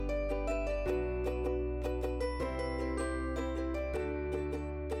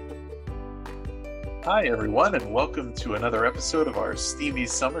Hi, everyone, and welcome to another episode of our Steamy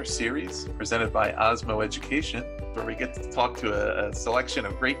Summer series presented by Osmo Education, where we get to talk to a selection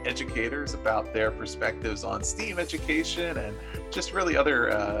of great educators about their perspectives on STEAM education and just really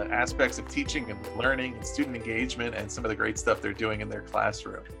other aspects of teaching and learning and student engagement and some of the great stuff they're doing in their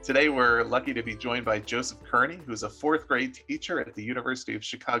classroom. Today, we're lucky to be joined by Joseph Kerney, who's a fourth grade teacher at the University of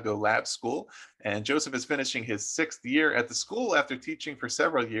Chicago Lab School. And Joseph is finishing his sixth year at the school after teaching for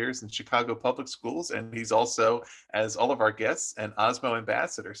several years in Chicago public schools. And he's also, as all of our guests, an Osmo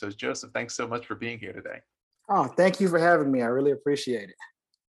ambassador. So Joseph, thanks so much for being here today. Oh, thank you for having me. I really appreciate it.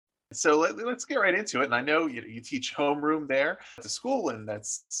 So let's get right into it. And I know you teach homeroom there at the school, and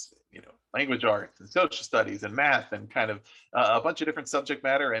that's language arts and social studies and math and kind of a bunch of different subject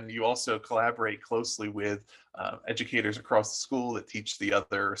matter. And you also collaborate closely with educators across the school that teach the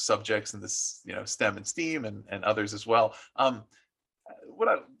other subjects in this STEM and STEAM and others as well. What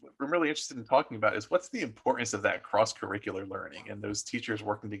I'm really interested in talking about is what's the importance of that cross-curricular learning and those teachers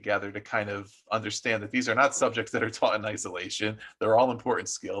working together to kind of understand that these are not subjects that are taught in isolation. They're all important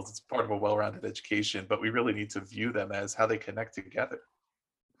skills. It's part of a well-rounded education, but we really need to view them as how they connect together.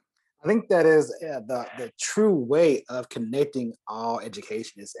 I think that is the true way of connecting all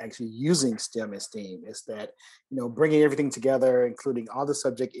education is actually using STEM and STEAM. Is that bringing everything together, including all the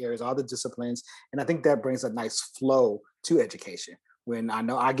subject areas, all the disciplines, and I think that brings a nice flow to education. When I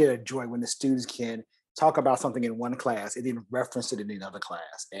know I get a joy when the students can talk about something in one class and then reference it in another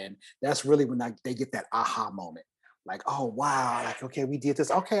class, and that's really when they get that aha moment. Like, oh wow, like okay, we did this.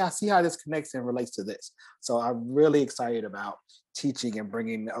 Okay, I see how this connects and relates to this. So I'm really excited about teaching and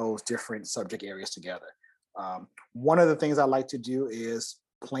bringing those different subject areas together. One of the things I like to do is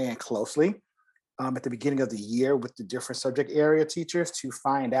plan closely at the beginning of the year with the different subject area teachers to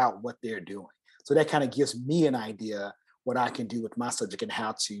find out what they're doing. So that kind of gives me an idea what I can do with my subject and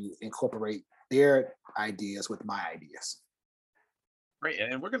how to incorporate their ideas with my ideas. Great.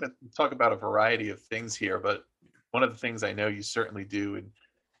 And we're going to talk about a variety of things here, but one of the things I know you certainly do in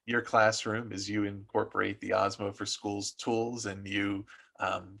your classroom is you incorporate the Osmo for Schools tools and you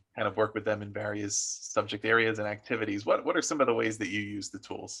kind of work with them in various subject areas and activities. What are some of the ways that you use the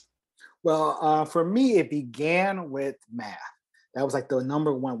tools? Well, for me, it began with math. That was like the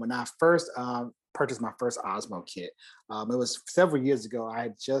number one when I first purchased my first Osmo kit. It was several years ago. I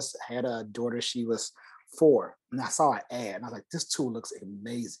had just had a daughter. She was 4, and I saw an ad, and I was like, "This tool looks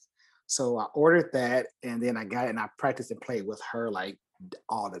amazing." So I ordered that, and then I got it, and I practiced and played with her like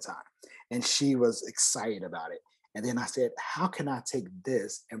all the time, and she was excited about it. And then I said, "How can I take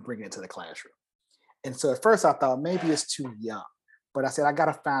this and bring it to the classroom?" And so at first I thought maybe it's too young, but I said I got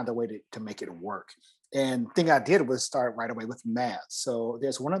to find a way to make it work. And the thing I did was start right away with math. So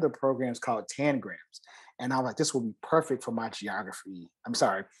there's one of the programs called Tangrams, and I was like, this will be perfect for my geometry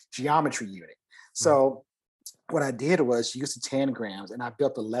unit. Mhm. So what I did was use the tangrams and I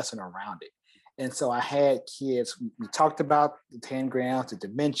built a lesson around it. And so I had kids, we talked about the tangrams, the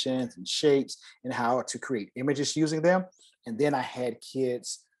dimensions and shapes, and how to create images using them. And then I had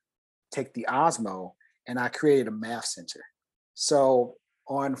kids take the Osmo and I created a math center. So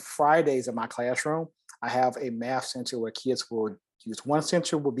on Fridays in my classroom, I have a math center where kids will use one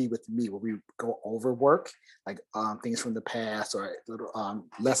center will be with me, where we go over work, like things from the past or little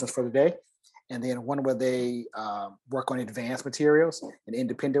lessons for the day. And then one where they work on advanced materials and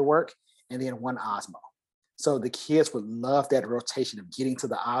independent work, and then one Osmo. So the kids would love that rotation of getting to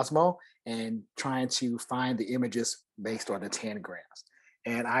the Osmo and trying to find the images based on the tangrams.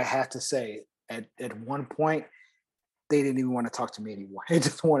 And I have to say, at one point, they didn't even want to talk to me anymore. They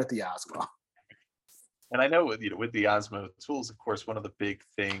just wanted the Osmo. And I know with the Osmo tools, of course, one of the big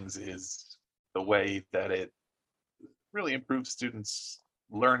things is the way that it really improves students'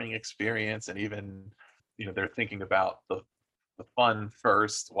 learning experience, and even they're thinking about the fun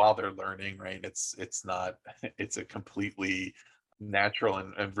first while they're learning, right? It's not it's a completely natural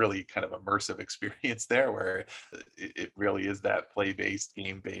and really kind of immersive experience there where it really is that play-based,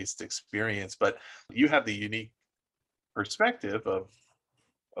 game-based experience. But you have the unique perspective of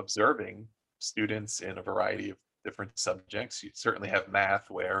observing students in a variety of different subjects. You certainly have math,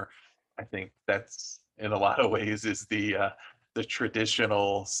 where I think that's in a lot of ways is the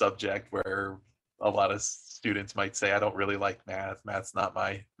traditional subject where a lot of students might say, "I don't really like math. Math's not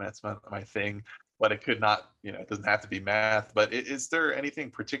my thing." But it could not, it doesn't have to be math. But is there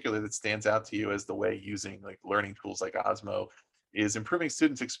anything particular that stands out to you as the way using like learning tools like Osmo is improving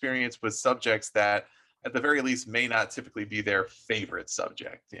students' experience with subjects that at the very least may not typically be their favorite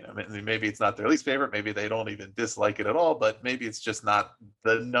subject? Maybe it's not their least favorite, maybe they don't even dislike it at all, but maybe it's just not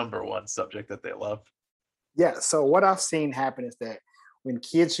the number one subject that they love. Yeah. So what I've seen happen is that when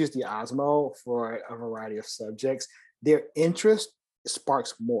kids use the Osmo for a variety of subjects, their interest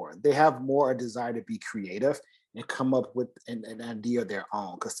sparks more. They have more a desire to be creative and come up with an idea of their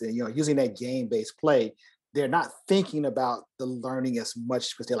own. Because using that game-based play, they're not thinking about the learning as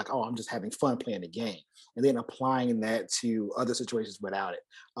much because they're like, oh, I'm just having fun playing the game, and then applying that to other situations without it.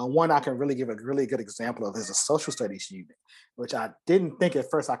 One I can really give a really good example of is a social studies unit, which I didn't think at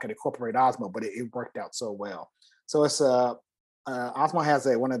first I could incorporate Osmo, but it worked out so well. So it's Osmo has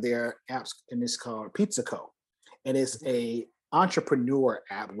one of their apps, and it's called Pizza Co, and it's a entrepreneur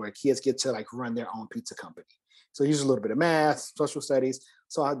app where kids get to like run their own pizza company. So use a little bit of math, social studies.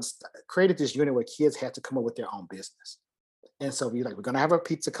 So I just created this unit where kids had to come up with their own business. And so we're gonna have a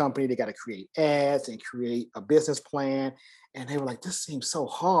pizza company. They got to create ads and create a business plan. And they were like, "This seems so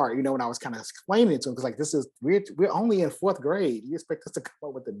hard," when I was kind of explaining it to them, because like this is we're only in fourth grade. You expect us to come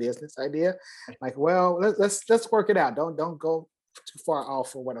up with a business idea? Like, well, let's work it out. Don't go too far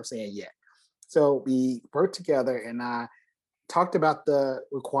off for what I'm saying yet. So we worked together, and I talked about the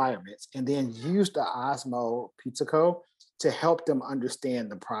requirements, and then used the Osmo Pizza Co. to help them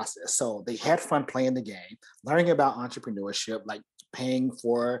understand the process. So they had fun playing the game, learning about entrepreneurship, like paying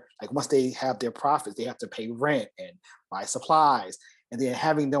for, like once they have their profits, they have to pay rent and buy supplies, and then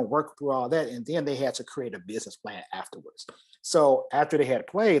having them work through all that. And then they had to create a business plan afterwards. So after they had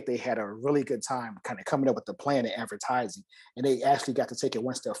played, they had a really good time kind of coming up with the plan and advertising. And they actually got to take it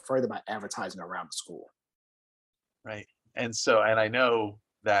one step further by advertising around the school. Right. And I know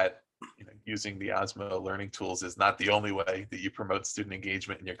that using the Osmo learning tools is not the only way that you promote student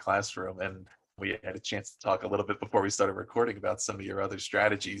engagement in your classroom. And we had a chance to talk a little bit before we started recording about some of your other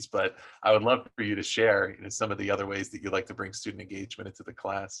strategies, but I would love for you to share some of the other ways that you like to bring student engagement into the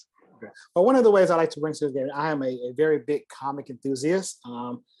class. Okay. But one of the ways I like to bring students in, I am a very big comic enthusiast.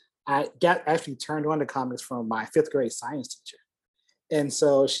 I got actually turned on to comics from my fifth grade science teacher. And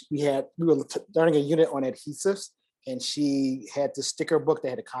so we were learning a unit on adhesives, and she had this sticker book that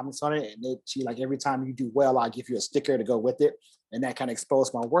had the comments on it. And she like, every time you do well, I'll give you a sticker to go with it. And that kind of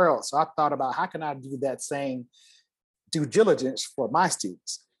exposed my world. So I thought about how can I do that same due diligence for my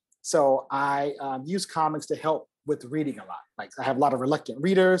students. So I use comics to help with reading a lot. Like I have a lot of reluctant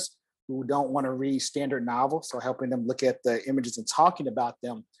readers who don't want to read standard novels. So helping them look at the images and talking about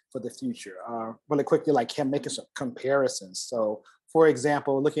them for the future. Really quickly, like him making some comparisons. So for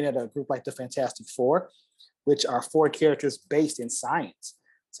example, looking at a group like the Fantastic Four, which are four characters based in science.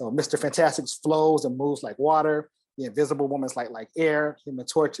 So Mr. Fantastic flows and moves like water. The Invisible Woman's like air. Human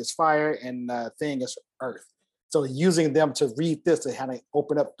Torch is fire, and Thing is earth. So using them to read this to kind of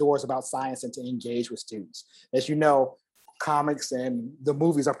open up doors about science and to engage with students. As you know, comics and the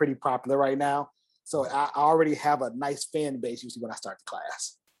movies are pretty popular right now. So I already have a nice fan base usually when I start the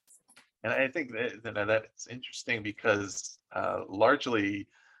class. And I think that's interesting because largely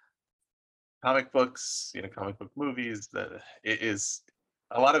comic books, comic book movies, it is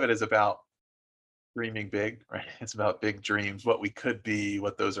a lot of it is about dreaming big, right? It's about big dreams, what we could be,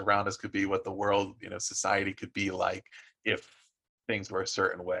 what those around us could be, what the world, society could be like if things were a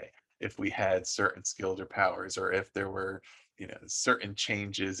certain way, if we had certain skills or powers, or if there were, certain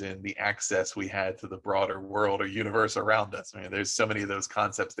changes in the access we had to the broader world or universe around us. I mean, there's so many of those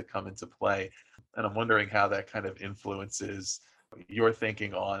concepts that come into play. And I'm wondering how that kind of influences your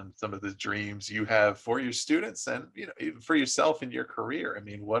thinking on some of the dreams you have for your students and for yourself in your career. I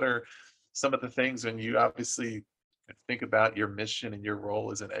mean, what are some of the things when you obviously think about your mission and your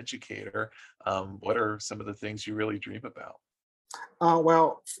role as an educator, what are some of the things you really dream about?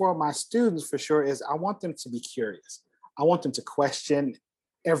 Well, for my students, for sure, is I want them to be curious. I want them to question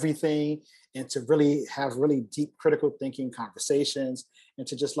everything and to really have really deep critical thinking conversations and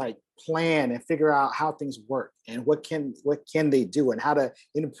to just like plan and figure out how things work and what can they do and how to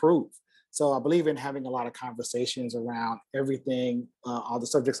improve. So I believe in having a lot of conversations around everything, all the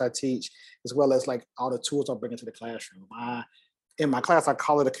subjects I teach, as well as like all the tools I bring into the classroom. In my class, I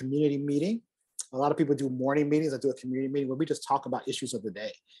call it a community meeting. A lot of people do morning meetings. I do a community meeting where we just talk about issues of the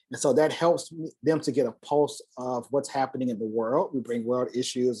day. And so that helps them to get a pulse of what's happening in the world. We bring world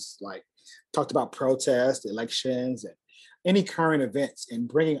issues like talked about protests, elections, and any current events and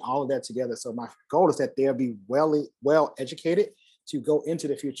bringing all of that together. So my goal is that they'll be well educated to go into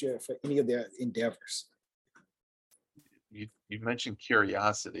the future for any of their endeavors. You mentioned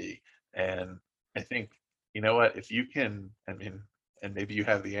curiosity, and I think what, if you can, I mean, and maybe you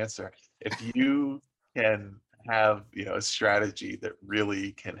have the answer, if you can have a strategy that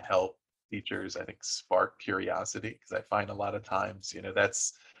really can help teachers, I think, spark curiosity, because I find a lot of times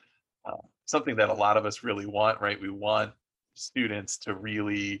that's something that a lot of us really want, right? We want students to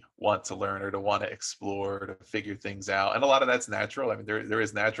really want to learn or to want to explore, to figure things out. And a lot of that's natural. I mean, there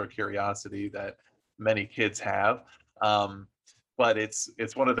is natural curiosity that many kids have. Um, but it's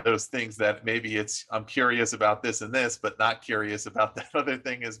one of those things that maybe it's I'm curious about this and this, but not curious about that other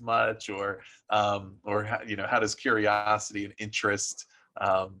thing as much, or how does curiosity and interest,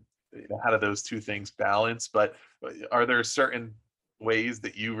 how do those two things balance? But are there certain ways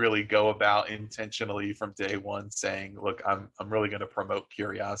that you really go about intentionally from day one saying, look, I'm really going to promote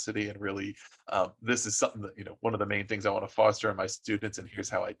curiosity, and really, this is something that, one of the main things I want to foster in my students, and here's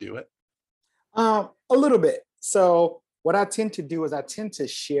how I do it? A little bit. So what I tend to do is I tend to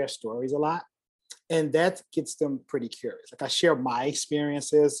share stories a lot, and that gets them pretty curious. Like I share my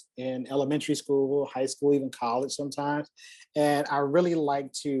experiences in elementary school, high school, even college sometimes, and I really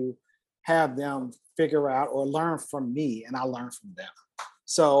like to have them figure out or learn from me, and I learn from them.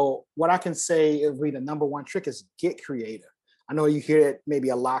 So what I can say is really the number one trick is get creative. I know you hear it maybe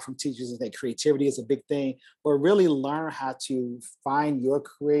a lot from teachers is that creativity is a big thing, but really learn how to find your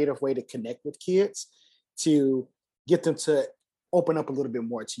creative way to connect with kids to get them to open up a little bit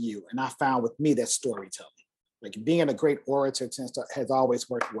more to you. And I found with me that storytelling, like being a great orator has always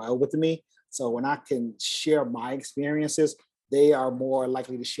worked well with me. So when I can share my experiences, they are more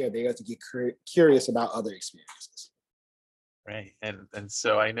likely to share theirs to get curious about other experiences. Right. And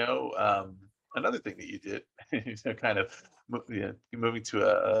so I know, another thing that you did, kind of moving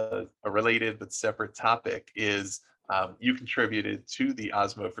to a related but separate topic, is, you contributed to the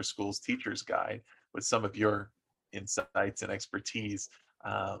Osmo for Schools Teachers Guide with some of your insights and expertise.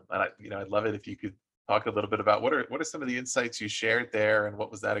 I'd love it if you could talk a little bit about what are some of the insights you shared there, and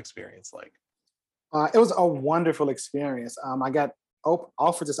what was that experience like? It was a wonderful experience. I got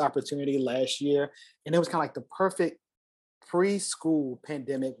offered this opportunity last year, and it was kind of like the perfect preschool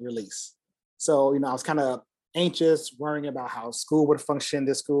pandemic release. So, I was kind of anxious, worrying about how school would function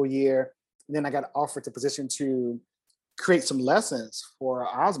this school year. And then I got offered the position to create some lessons for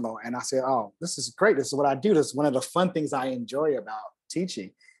Osmo. And I said, oh, this is great. This is what I do. This is one of the fun things I enjoy about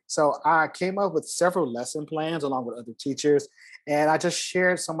teaching. So I came up with several lesson plans along with other teachers. And I just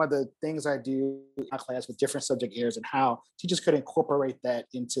shared some of the things I do in my class with different subject areas and how teachers could incorporate that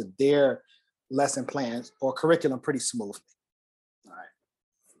into their lesson plans or curriculum pretty smoothly. All right.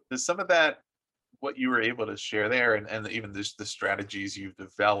 Does some of that, what you were able to share there, and even just the strategies you've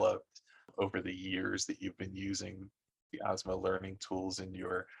developed over the years that you've been using the Osmo learning tools in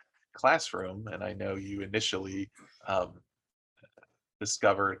your classroom, and I know you initially, um,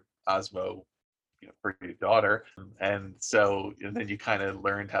 discovered Osmo, for your daughter, and then you kind of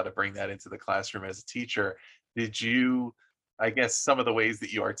learned how to bring that into the classroom as a teacher. Did you, I guess, some of the ways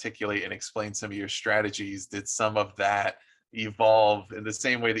that you articulate and explain some of your strategies, did some of that evolve in the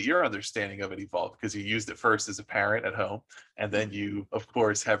same way that your understanding of it evolved, because you used it first as a parent at home, and then you of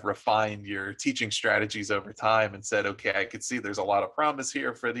course have refined your teaching strategies over time and said, okay, I could see there's a lot of promise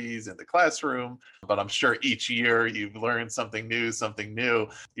here for these in the classroom, but I'm sure each year you've learned something new.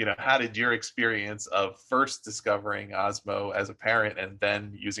 How did your experience of first discovering Osmo as a parent and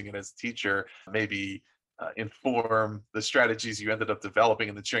then using it as a teacher maybe, inform the strategies you ended up developing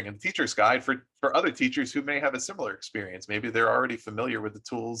in the Cheering and the Teacher's Guide for other teachers who may have a similar experience? Maybe they're already familiar with the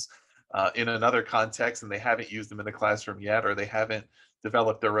tools, in another context, and they haven't used them in the classroom yet, or they haven't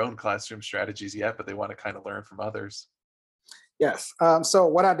developed their own classroom strategies yet, but they want to kind of learn from others. Yes. So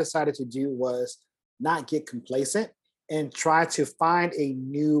what I decided to do was not get complacent and try to find a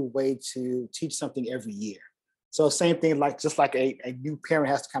new way to teach something every year. So same thing, like just like a new parent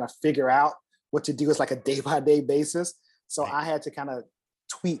has to kind of figure out what to do. It's like a day by day basis. So Right. I had to kind of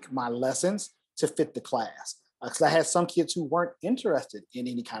tweak my lessons to fit the class. Because I had some kids who weren't interested in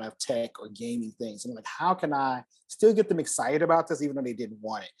any kind of tech or gaming things. And I'm like, how can I still get them excited about this, even though they didn't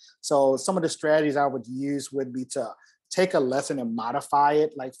want it? So some of the strategies I would use would be to take a lesson and modify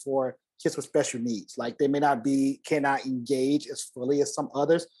it, like for kids with special needs. Like they may not cannot engage as fully as some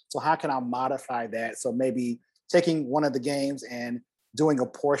others. So how can I modify that? So maybe taking one of the games and doing a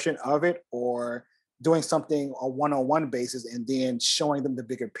portion of it, or doing something on one-on-one basis and then showing them the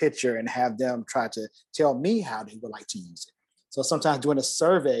bigger picture and have them try to tell me how they would like to use it. So sometimes doing a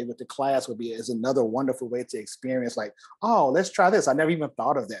survey with the class would be is another wonderful way to experience like, oh, let's try this. I never even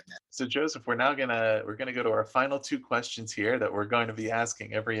thought of that. So Joseph, we're gonna go to our final two questions here that we're going to be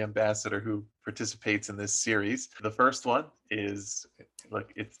asking every ambassador who participates in this series. The first one is,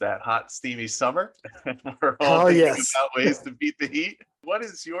 look, it's that hot, steamy summer. We're all Oh thinking yes. about ways to beat the heat. What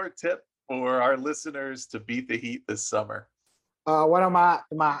is your tip for our listeners to beat the heat this summer? One of my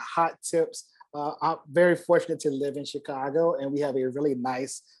hot tips. I'm very fortunate to live in Chicago, and we have a really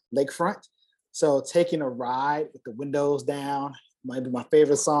nice lakefront. So taking a ride with the windows down, might be my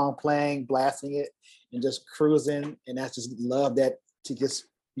favorite song playing, blasting it, and just cruising. And that's just love that to just,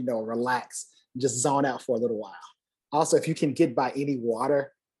 relax and just zone out for a little while. Also, if you can get by any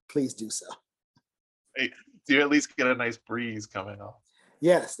water, please do so. Hey, do you at least get a nice breeze coming off?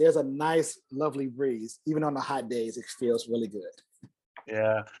 Yes, there's a nice, lovely breeze. Even on the hot days, it feels really good.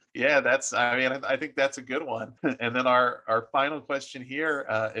 Yeah, yeah, I mean, I think that's a good one. And then our final question here,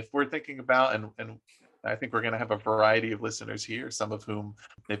 if we're thinking about, and I think we're going to have a variety of listeners here, some of whom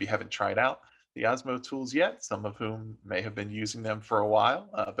maybe haven't tried out the Osmo tools yet, some of whom may have been using them for a while,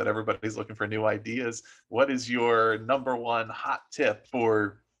 but everybody's looking for new ideas. What is your number one hot tip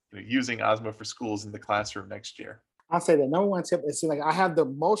for using Osmo for schools in the classroom next year? I'll say the number one tip is like I have the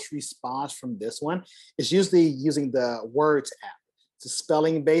most response from this one. It's usually using the Words app. It's a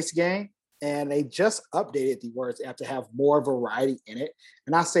spelling based game, and they just updated the Words app to have more variety in it.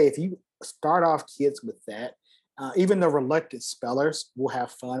 And I say if you start off kids with that, even the reluctant spellers will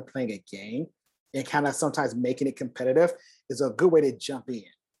have fun playing a game and kind of sometimes making it competitive is a good way to jump in.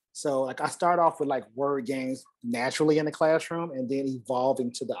 So like I start off with like word games naturally in the classroom and then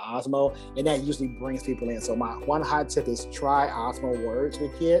evolving to the Osmo, and that usually brings people in. So my one hot tip is try Osmo words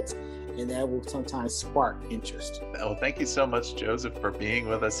with kids, and that will sometimes spark interest. Well, thank you so much, Joseph, for being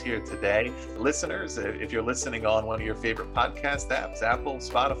with us here today. Listeners, if you're listening on one of your favorite podcast apps, Apple,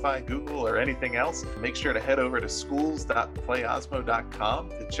 Spotify, Google, or anything else, make sure to head over to schools.playosmo.com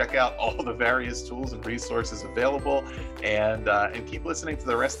to check out all the various tools and resources available, and keep listening to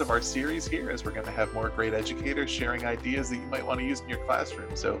the rest of our series here, as we're going to have more great educators sharing ideas that you might want to use in your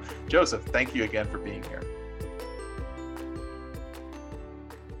classroom. So, Joseph, thank you again for being here.